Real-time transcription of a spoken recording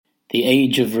The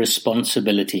Age of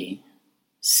Responsibility,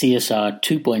 CSR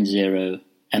 2.0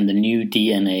 and the New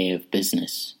DNA of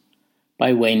Business,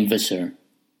 by Wayne Visser,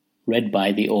 read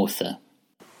by the author.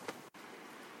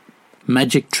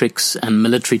 Magic tricks and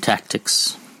military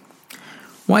tactics.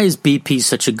 Why is BP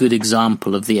such a good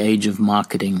example of the age of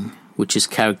marketing, which is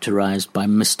characterized by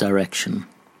misdirection?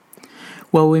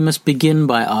 Well, we must begin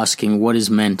by asking what is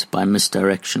meant by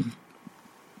misdirection.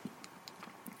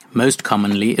 Most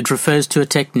commonly, it refers to a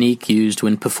technique used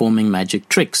when performing magic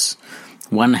tricks.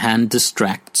 One hand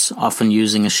distracts, often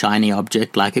using a shiny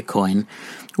object like a coin,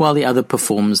 while the other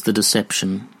performs the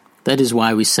deception. That is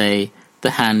why we say,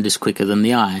 the hand is quicker than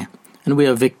the eye, and we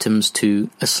are victims to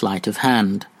a sleight of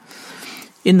hand.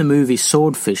 In the movie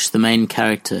Swordfish, the main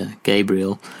character,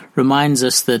 Gabriel, reminds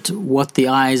us that what the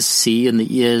eyes see and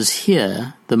the ears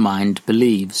hear, the mind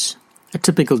believes. A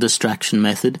typical distraction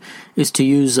method is to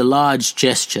use a large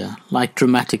gesture, like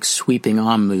dramatic sweeping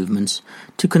arm movements,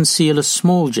 to conceal a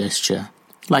small gesture,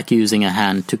 like using a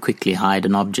hand to quickly hide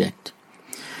an object.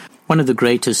 One of the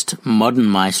greatest modern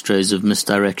maestros of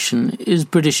misdirection is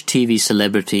British TV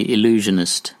celebrity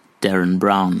illusionist Derren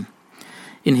Brown.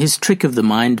 In his Trick of the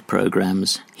Mind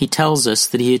programs, he tells us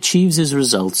that he achieves his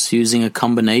results using a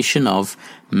combination of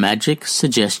magic,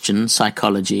 suggestion,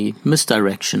 psychology,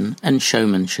 misdirection, and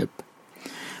showmanship.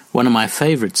 One of my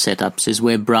favorite setups is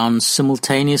where Brown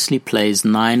simultaneously plays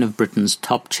 9 of Britain's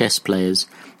top chess players,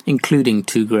 including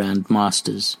 2 Grand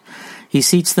Masters. He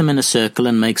seats them in a circle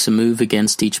and makes a move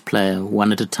against each player,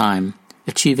 one at a time,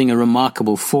 achieving a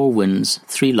remarkable 4 wins,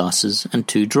 3 losses, and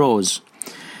 2 draws.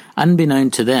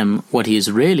 Unbeknown to them, what he is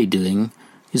really doing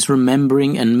is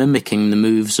remembering and mimicking the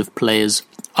moves of players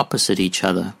opposite each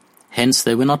other. Hence,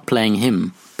 they were not playing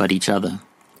him, but each other.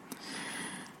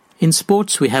 In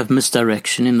sports, we have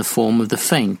misdirection in the form of the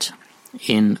feint,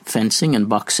 in fencing and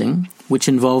boxing, which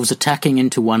involves attacking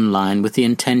into one line with the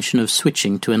intention of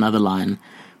switching to another line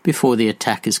before the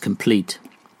attack is complete.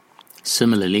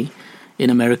 Similarly,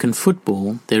 in American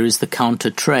football, there is the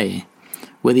counter-tray,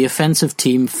 where the offensive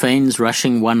team feigns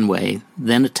rushing one way,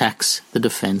 then attacks the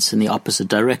defense in the opposite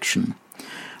direction.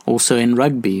 Also in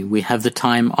rugby, we have the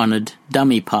time-honored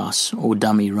dummy pass or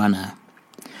dummy runner.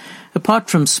 Apart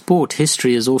from sport,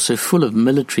 history is also full of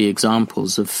military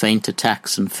examples of feint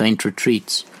attacks and feint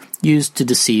retreats used to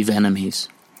deceive enemies.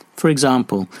 For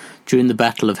example, during the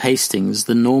Battle of Hastings,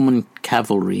 the Norman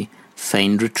cavalry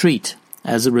feigned retreat.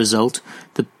 As a result,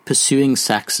 the pursuing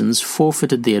Saxons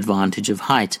forfeited the advantage of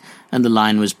height and the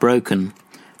line was broken,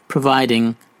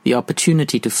 providing the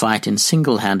opportunity to fight in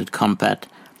single-handed combat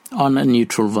on a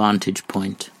neutral vantage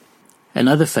point.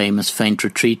 Another famous feint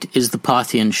retreat is the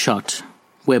Parthian shot,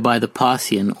 whereby the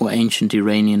Parthian or ancient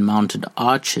Iranian mounted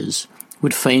archers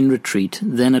would feign retreat,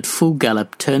 then at full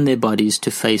gallop turn their bodies to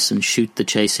face and shoot the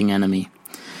chasing enemy.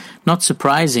 Not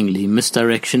surprisingly,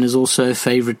 misdirection is also a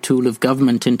favorite tool of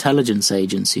government intelligence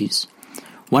agencies.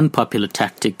 One popular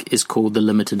tactic is called the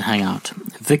limited hangout.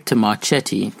 Victor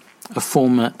Marchetti, a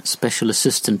former special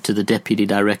assistant to the deputy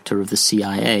director of the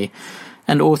CIA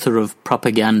and author of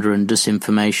Propaganda and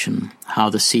Disinformation, How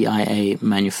the CIA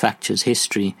Manufactures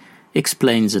History,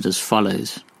 explains it as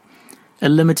follows. A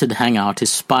limited hangout is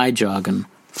spy jargon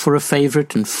for a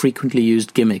favorite and frequently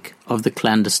used gimmick of the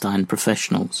clandestine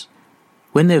professionals.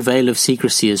 When their veil of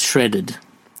secrecy is shredded,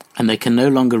 and they can no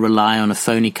longer rely on a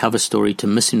phony cover story to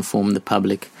misinform the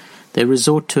public, they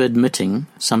resort to admitting,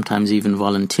 sometimes even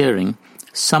volunteering,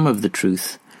 some of the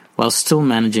truth, while still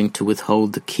managing to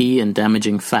withhold the key and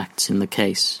damaging facts in the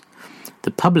case.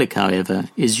 The public, however,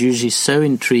 is usually so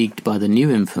intrigued by the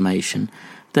new information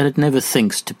that it never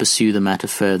thinks to pursue the matter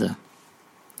further.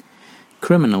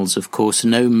 Criminals, of course,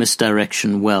 know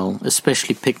misdirection well,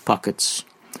 especially pickpockets.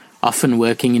 Often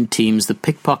working in teams, the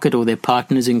pickpocket or their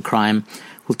partners in crime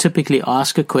will typically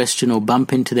ask a question or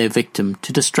bump into their victim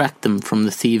to distract them from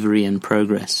the thievery in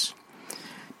progress.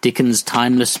 Dickens'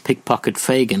 timeless pickpocket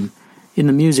Fagin, in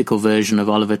the musical version of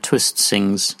Oliver Twist,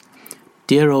 sings,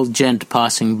 "Dear old gent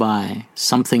passing by,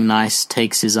 something nice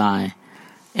takes his eye.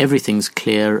 Everything's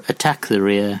clear, attack the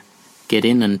rear, get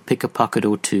in and pick a pocket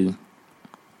or two."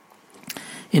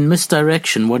 In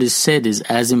misdirection, what is said is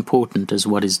as important as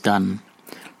what is done.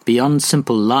 Beyond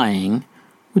simple lying,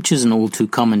 which is an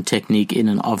all-too-common technique in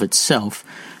and of itself,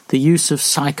 the use of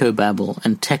psychobabble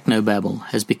and technobabble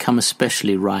has become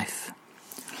especially rife.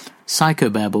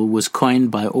 Psychobabble was coined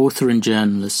by author and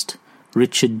journalist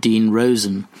Richard Dean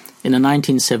Rosen in a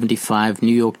 1975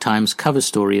 New York Times cover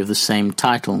story of the same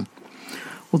title.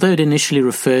 Although it initially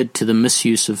referred to the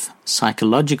misuse of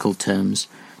psychological terms,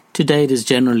 today it is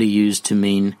generally used to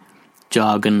mean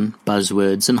jargon,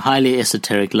 buzzwords, and highly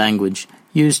esoteric language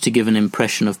used to give an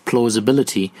impression of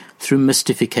plausibility through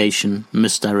mystification,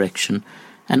 misdirection,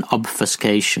 and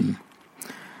obfuscation.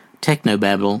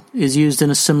 Technobabble is used in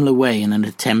a similar way in an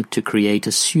attempt to create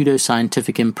a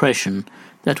pseudo-scientific impression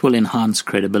that will enhance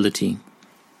credibility.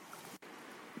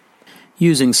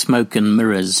 Using smoke and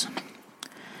mirrors.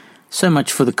 So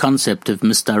much for the concept of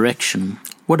misdirection.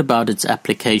 What about its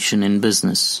application in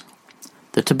business?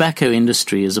 The tobacco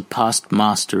industry is a past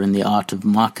master in the art of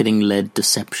marketing-led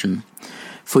deception.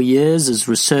 For years, as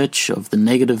research of the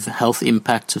negative health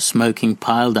impacts of smoking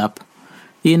piled up,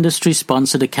 the industry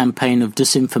sponsored a campaign of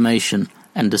disinformation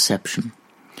and deception.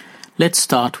 Let's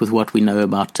start with what we know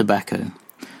about tobacco.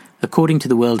 According to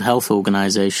the World Health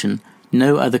Organization,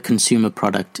 no other consumer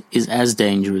product is as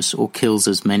dangerous or kills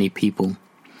as many people.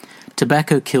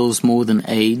 Tobacco kills more than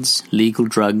AIDS, legal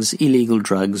drugs, illegal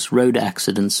drugs, road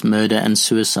accidents, murder and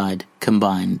suicide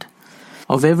combined.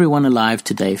 Of everyone alive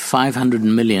today, 500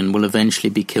 million will eventually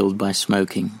be killed by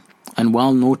smoking. And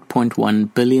while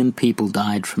 0.1 billion people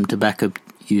died from tobacco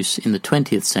use in the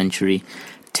 20th century,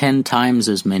 10 times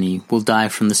as many will die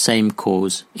from the same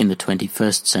cause in the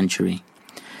 21st century.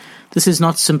 This is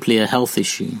not simply a health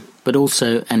issue, but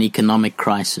also an economic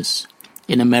crisis.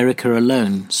 In America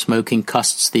alone, smoking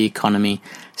costs the economy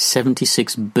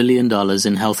 $76 billion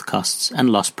in health costs and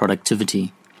lost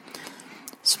productivity.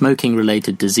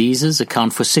 Smoking-related diseases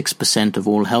account for 6% of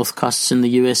all health costs in the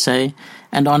USA,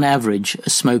 and on average, a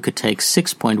smoker takes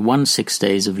 6.16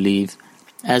 days of leave,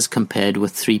 as compared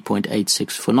with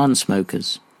 3.86 for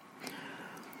non-smokers.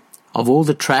 Of all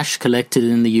the trash collected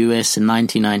in the US in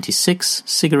 1996,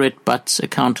 cigarette butts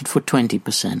accounted for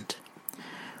 20%.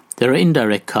 There are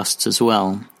indirect costs as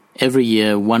well. Every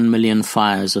year, 1 million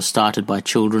fires are started by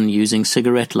children using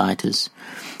cigarette lighters.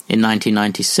 In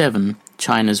 1997,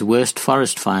 China's worst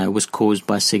forest fire was caused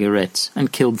by cigarettes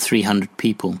and killed 300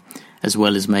 people, as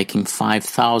well as making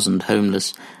 5,000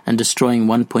 homeless and destroying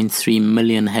 1.3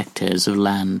 million hectares of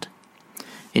land.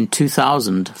 In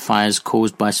 2000, fires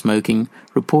caused by smoking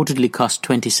reportedly cost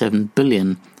 $27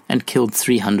 billion and killed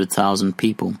 300,000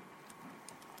 people.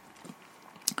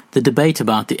 The debate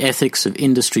about the ethics of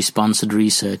industry-sponsored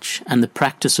research and the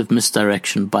practice of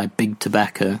misdirection by big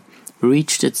tobacco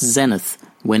reached its zenith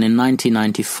when in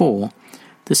 1994,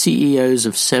 the CEOs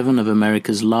of 7 of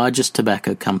America's largest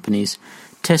tobacco companies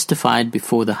testified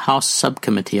before the House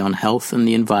Subcommittee on Health and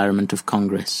the Environment of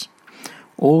Congress,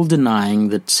 all denying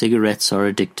that cigarettes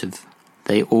are addictive.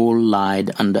 They all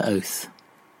lied under oath.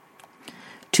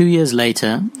 2 years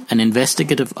later, an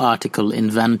investigative article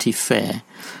in Vanity Fair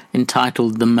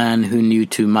entitled "The Man Who Knew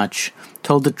Too Much"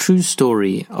 told the true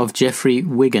story of Jeffrey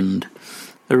Wigand,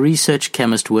 a research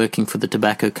chemist working for the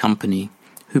tobacco company,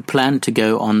 who planned to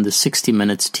go on the 60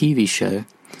 Minutes TV show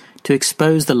to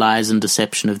expose the lies and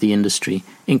deception of the industry,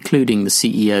 including the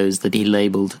CEOs that he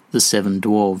labeled the 7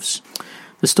 Dwarves.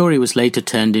 The story was later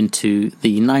turned into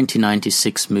the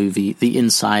 1996 movie The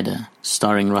Insider,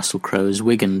 starring Russell Crowe as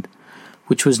Wigand,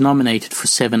 which was nominated for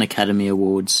 7 Academy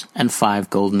Awards and 5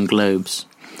 Golden Globes.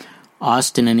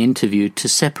 Asked in an interview to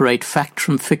separate fact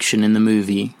from fiction in the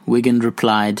movie, Wigand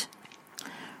replied,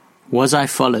 "Was I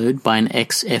followed by an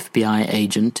ex-FBI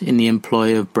agent in the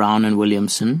employ of Brown and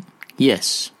Williamson?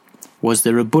 Yes. Was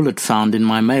there a bullet found in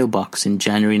my mailbox in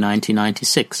January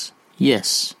 1996?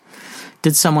 Yes.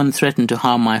 Did someone threaten to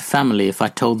harm my family if I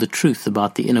told the truth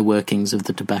about the inner workings of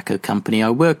the tobacco company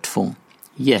I worked for?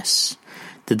 Yes.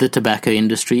 Did the tobacco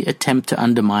industry attempt to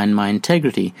undermine my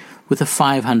integrity with a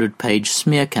 500-page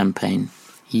smear campaign?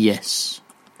 Yes."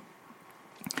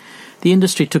 The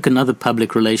industry took another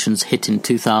public relations hit in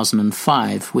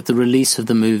 2005 with the release of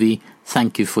the movie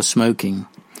Thank You for Smoking.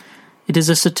 It is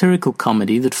a satirical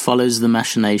comedy that follows the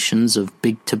machinations of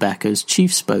Big Tobacco's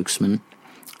chief spokesman,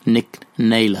 Nick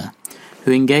Naylor,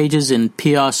 who engages in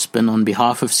PR spin on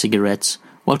behalf of cigarettes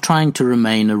while trying to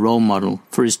remain a role model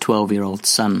for his 12-year-old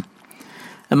son.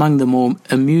 Among the more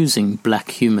amusing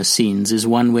black humor scenes is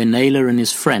one where Naylor and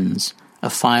his friends, a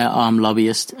firearm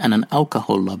lobbyist and an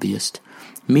alcohol lobbyist,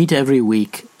 meet every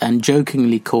week and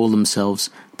jokingly call themselves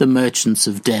the Merchants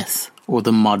of Death or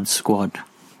the Mod Squad.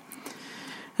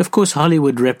 Of course,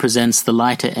 Hollywood represents the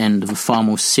lighter end of a far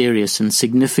more serious and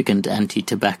significant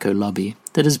anti-tobacco lobby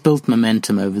that has built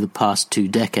momentum over the past 2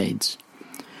 decades.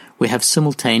 We have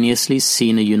simultaneously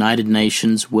seen a United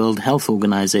Nations World Health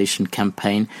Organization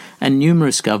campaign and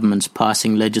numerous governments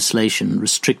passing legislation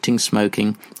restricting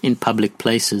smoking in public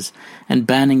places and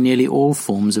banning nearly all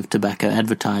forms of tobacco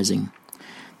advertising.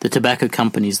 The tobacco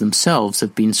companies themselves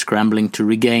have been scrambling to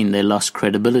regain their lost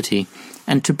credibility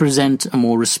and to present a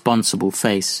more responsible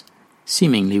face,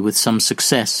 seemingly with some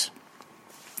success.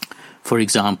 For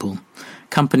example,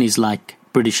 companies like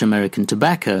British American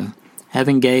Tobacco, have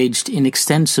engaged in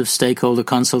extensive stakeholder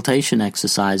consultation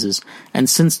exercises, and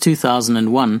since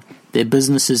 2001, their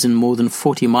businesses in more than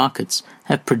 40 markets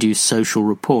have produced social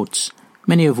reports,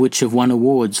 many of which have won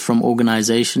awards from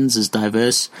organizations as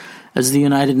diverse as the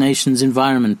United Nations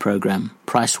Environment Programme,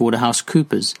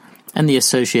 PricewaterhouseCoopers, and the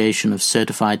Association of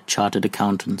Certified Chartered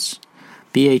Accountants.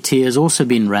 BAT has also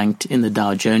been ranked in the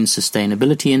Dow Jones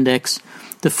Sustainability Index,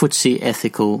 the FTSE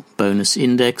Ethical Bonus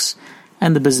Index,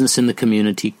 and the Business in the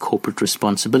Community Corporate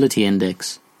Responsibility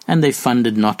Index, and they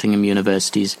funded Nottingham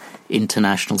University's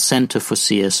International Centre for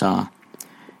CSR.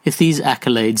 If these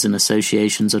accolades and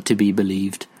associations are to be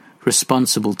believed,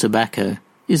 responsible tobacco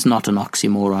is not an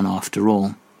oxymoron after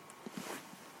all.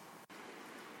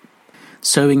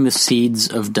 Sowing the seeds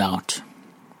of doubt.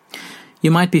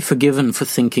 You might be forgiven for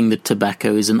thinking that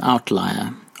tobacco is an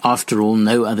outlier. After all,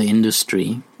 no other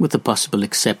industry, with the possible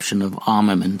exception of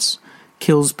armaments,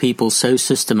 kills people so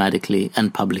systematically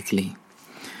and publicly.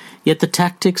 Yet the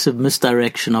tactics of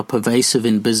misdirection are pervasive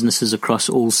in businesses across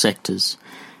all sectors.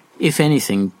 If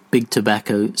anything, big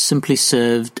tobacco simply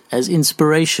served as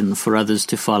inspiration for others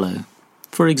to follow.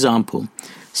 For example,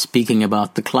 speaking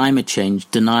about the climate change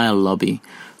denial lobby,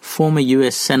 former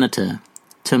US Senator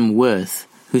Tim Wirth,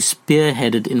 who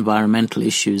spearheaded environmental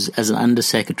issues as an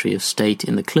Undersecretary of State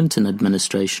in the Clinton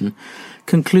administration,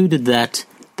 concluded that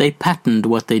they patterned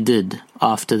what they did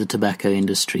after the tobacco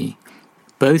industry.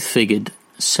 Both figured,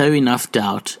 sow enough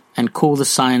doubt and call the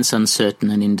science uncertain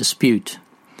and in dispute.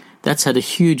 That's had a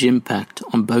huge impact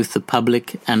on both the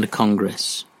public and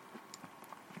Congress.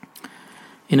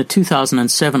 In a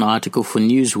 2007 article for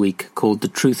Newsweek called The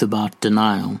Truth About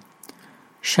Denial,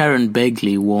 Sharon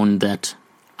Begley warned that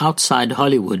outside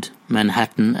Hollywood,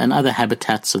 Manhattan, and other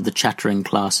habitats of the chattering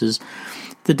classes,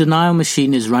 the denial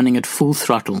machine is running at full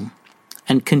throttle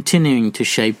and continuing to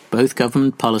shape both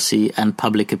government policy and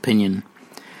public opinion.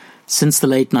 Since the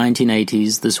late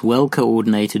 1980s, this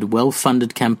well-coordinated,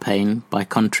 well-funded campaign by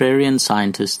contrarian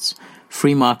scientists,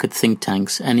 free market think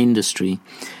tanks, and industry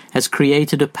has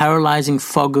created a paralyzing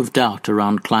fog of doubt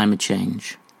around climate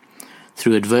change.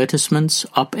 Through advertisements,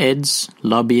 op-eds,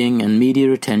 lobbying, and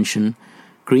media attention,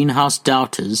 greenhouse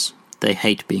doubters, they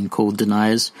hate being called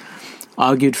deniers,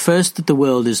 argued first that the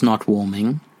world is not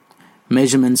warming.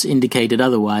 Measurements indicated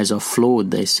otherwise are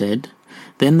flawed, they said.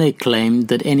 Then they claimed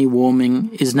that any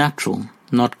warming is natural,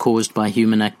 not caused by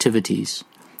human activities.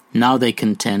 Now they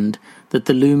contend that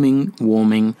the looming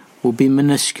warming will be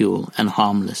minuscule and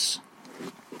harmless.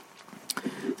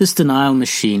 This denial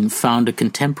machine found a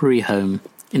contemporary home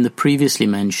in the previously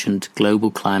mentioned Global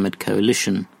Climate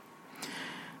Coalition.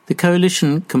 The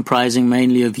coalition, comprising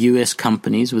mainly of US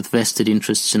companies with vested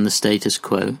interests in the status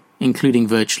quo, including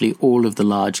virtually all of the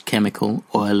large chemical,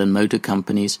 oil and motor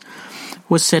companies,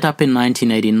 was set up in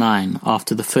 1989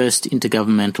 after the first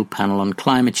Intergovernmental Panel on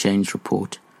Climate Change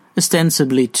report,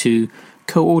 ostensibly to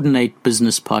coordinate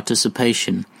business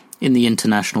participation in the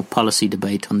international policy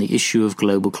debate on the issue of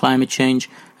global climate change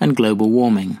and global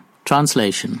warming.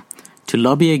 Translation: to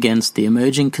lobby against the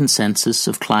emerging consensus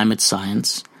of climate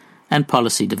science and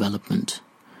policy development,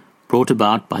 brought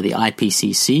about by the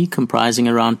IPCC, comprising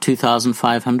around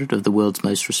 2,500 of the world's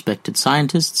most respected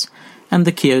scientists, and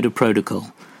the Kyoto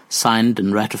Protocol, signed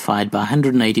and ratified by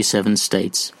 187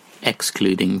 states,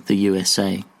 excluding the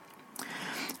USA.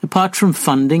 Apart from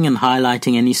funding and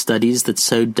highlighting any studies that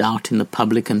sowed doubt in the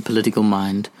public and political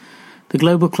mind, the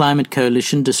Global Climate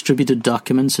Coalition distributed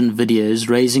documents and videos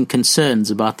raising concerns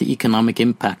about the economic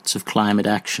impacts of climate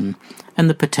action and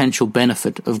the potential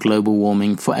benefit of global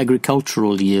warming for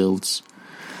agricultural yields.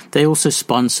 They also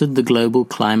sponsored the Global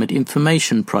Climate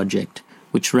Information Project,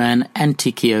 which ran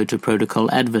anti-Kyoto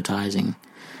Protocol advertising,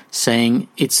 saying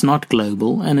it's not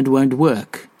global and it won't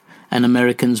work, and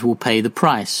Americans will pay the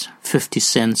price, 50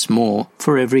 cents more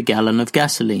for every gallon of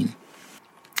gasoline.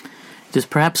 It is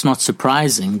perhaps not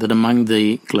surprising that among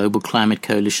the Global Climate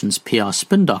Coalition's PR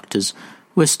spin doctors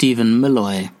were Stephen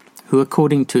Milloy, who,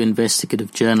 according to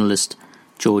investigative journalist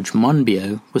George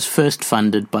Monbiot, was first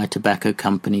funded by tobacco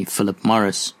company Philip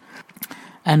Morris,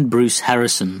 and Bruce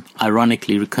Harrison,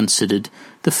 ironically considered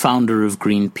the founder of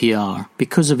Green PR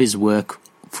because of his work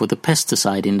for the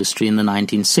pesticide industry in the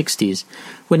 1960s,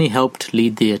 when he helped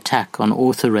lead the attack on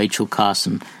author Rachel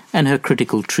Carson and her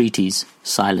critical treatise,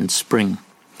 Silent Spring.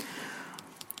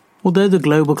 Although the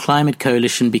Global Climate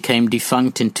Coalition became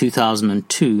defunct in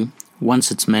 2002,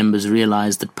 once its members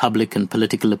realized that public and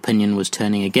political opinion was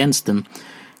turning against them,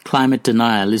 climate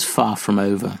denial is far from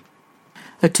over.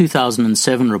 A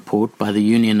 2007 report by the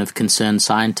Union of Concerned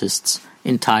Scientists,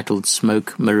 entitled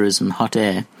Smoke, Mirrors and Hot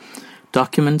Air,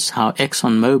 documents how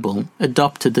ExxonMobil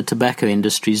adopted the tobacco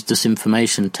industry's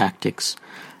disinformation tactics,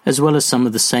 as well as some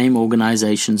of the same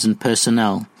organizations and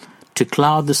personnel, to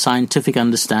cloud the scientific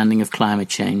understanding of climate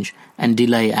change and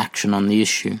delay action on the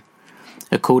issue.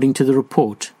 According to the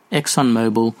report,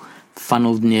 ExxonMobil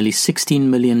funneled nearly $16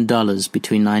 million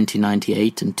between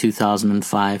 1998 and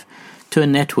 2005 to a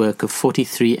network of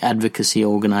 43 advocacy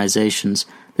organizations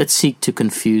that seek to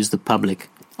confuse the public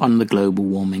on the global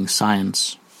warming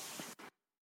science.